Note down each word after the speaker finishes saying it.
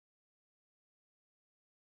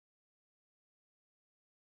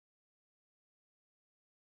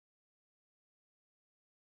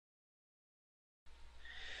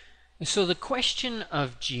So the question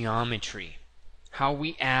of geometry, how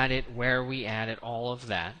we add it, where we add it, all of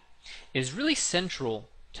that, is really central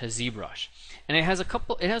to ZBrush. And it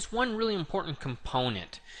has one really important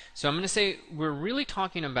component. So I'm going to say we're really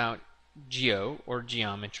talking about geo or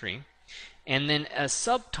geometry, and then a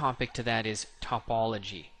subtopic to that is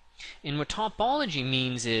topology. And what topology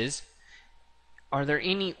means is, are there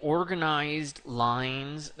any organized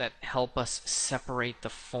lines that help us separate the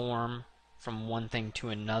form from one thing to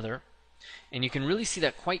another? And you can really see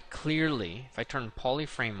that quite clearly. If I turn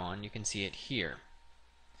polyframe on, you can see it here.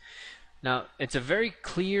 Now, it's a very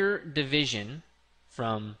clear division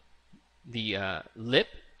from the lip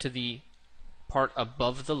to the part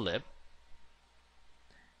above the lip.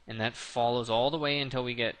 And that follows all the way until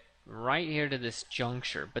we get right here to this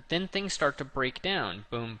juncture. But then things start to break down.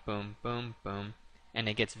 Boom, boom, boom, boom. And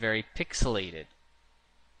it gets very pixelated.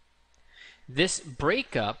 This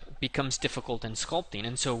breakup becomes difficult in sculpting,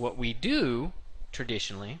 and so what we do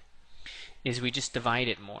traditionally is we just divide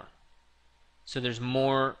it more. So there's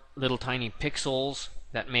more little tiny pixels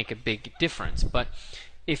that make a big difference. But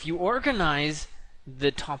if you organize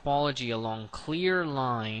the topology along clear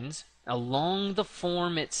lines, along the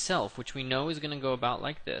form itself, which we know is going to go about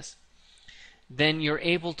like this, then you're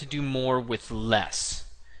able to do more with less.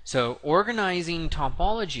 So organizing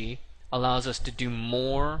topology allows us to do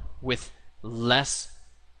more with less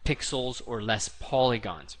pixels or less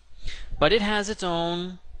polygons. But it has its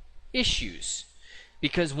own issues,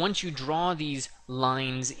 because once you draw these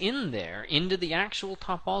lines in there into the actual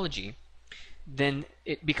topology, then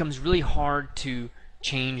it becomes really hard to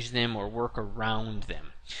change them or work around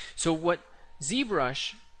them. So what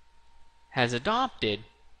ZBrush has adopted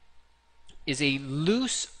is a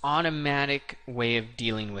loose automatic way of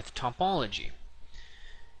dealing with topology.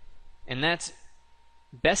 And that's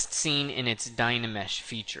best seen in its Dynamesh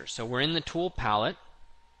feature. So we're in the tool palette.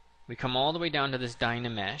 We come all the way down to this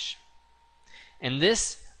Dynamesh. And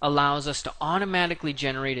this allows us to automatically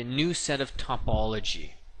generate a new set of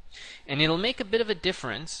topology. And it'll make a bit of a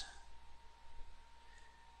difference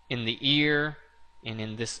in the ear and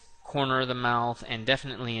in this corner of the mouth and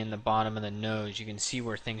definitely in the bottom of the nose. You can see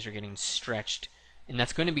where things are getting stretched, and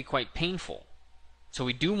that's going to be quite painful. So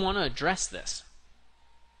we do want to address this.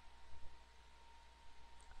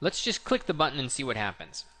 Let's just click the button and see what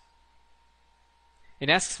happens. It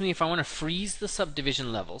asks me if I want to freeze the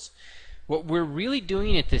subdivision levels. What we're really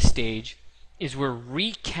doing at this stage is we're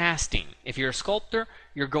recasting. If you're a sculptor,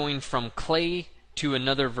 you're going from clay to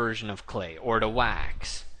another version of clay or to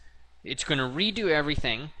wax. It's going to redo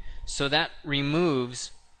everything, so that removes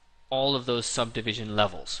all of those subdivision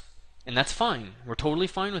levels. And that's fine. We're totally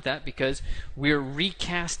fine with that because we're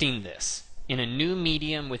recasting this in a new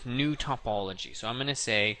medium with new topology. So I'm going to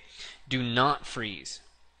say do not freeze.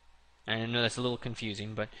 And I know that's a little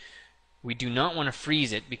confusing, but we do not want to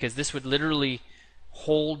freeze it because this would literally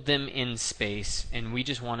hold them in space, and we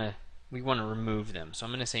just want to remove them. So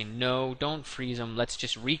I'm going to say no, don't freeze them. Let's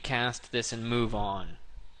just recast this and move on.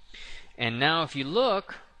 And now if you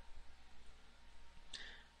look,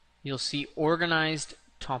 you'll see organized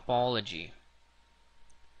topology.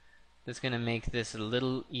 That's going to make this a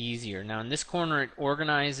little easier. Now in this corner it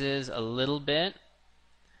organizes a little bit.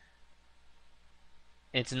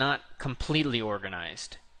 It's not completely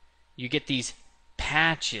organized. You get these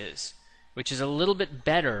patches, which is a little bit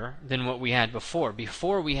better than what we had before.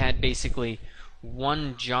 Before we had basically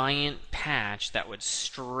one giant patch that would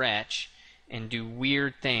stretch and do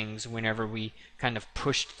weird things whenever we kind of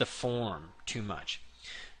pushed the form too much.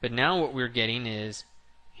 But now what we're getting is,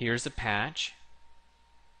 here's a patch,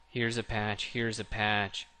 here's a patch, here's a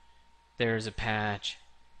patch, there's a patch,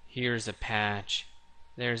 here's a patch,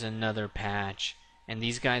 there's another patch, and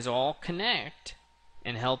these guys all connect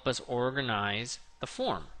and help us organize the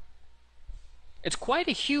form. It's quite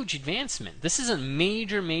a huge advancement. This is a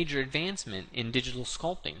major, major advancement in digital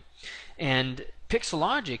sculpting. And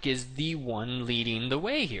Pixologic is the one leading the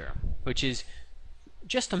way here, which is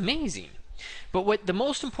just amazing. But what the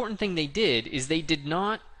most important thing they did is they did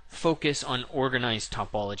not focus on organized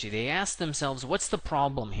topology. They asked themselves, what's the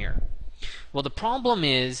problem here? Well, the problem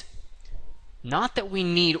is not that we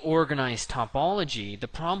need organized topology. The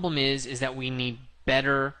problem is that we need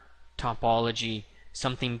better topology,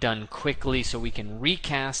 something done quickly so we can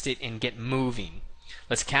recast it and get moving.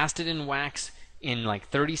 Let's cast it in wax in like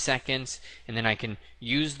 30 seconds, and then I can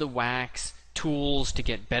use the wax tools to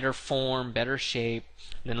get better form, better shape.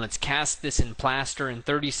 Then let's cast this in plaster in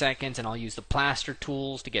 30 seconds, and I'll use the plaster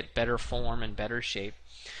tools to get better form and better shape.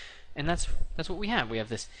 And that's what we have. We have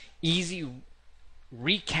this easy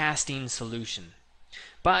recasting solution.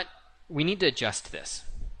 But we need to adjust this.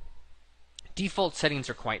 default settings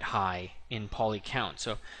are quite high in poly count.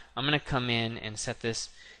 So I'm going to come in and set this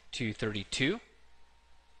to 32.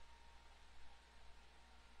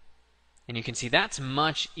 And you can see that's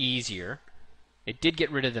much easier. It did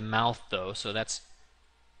get rid of the mouth though, so that's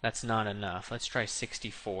not enough. Let's try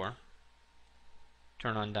 64.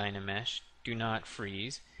 Turn on Dynamesh. Do not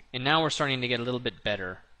freeze. And now we're starting to get a little bit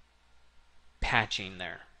better patching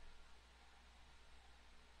there.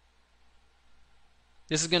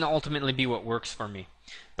 This is going to ultimately be what works for me.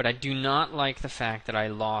 But I do not like the fact that I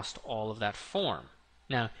lost all of that form.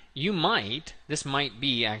 Now, this might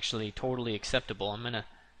be actually totally acceptable. I'm going to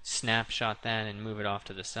snapshot that and move it off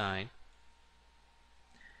to the side.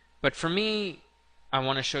 But for me, I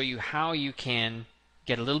want to show you how you can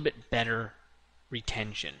get a little bit better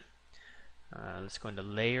retention. Let's go into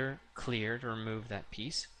Layer, Clear to remove that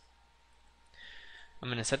piece. I'm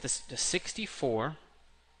going to set this to 64,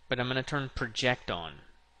 but I'm going to turn Project on.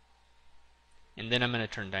 And then I'm going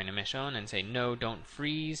to turn Dynamesh on and say, no, don't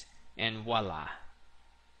freeze, and voila.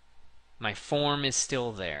 My form is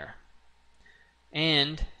still there.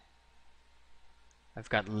 And I've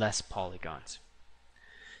got less polygons.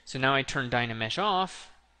 So now I turn Dynamesh off,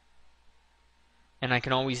 and I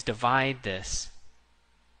can always divide this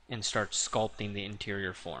and start sculpting the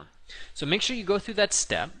interior form. So make sure you go through that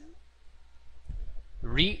step,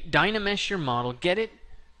 Dynamesh your model, get it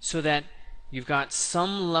so that you've got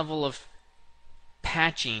some level of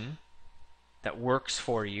patching that works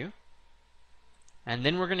for you. And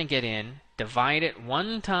then we're going to get in, divide it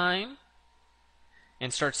one time,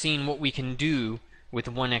 and start seeing what we can do with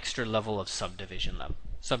one extra level of subdivision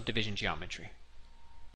geometry.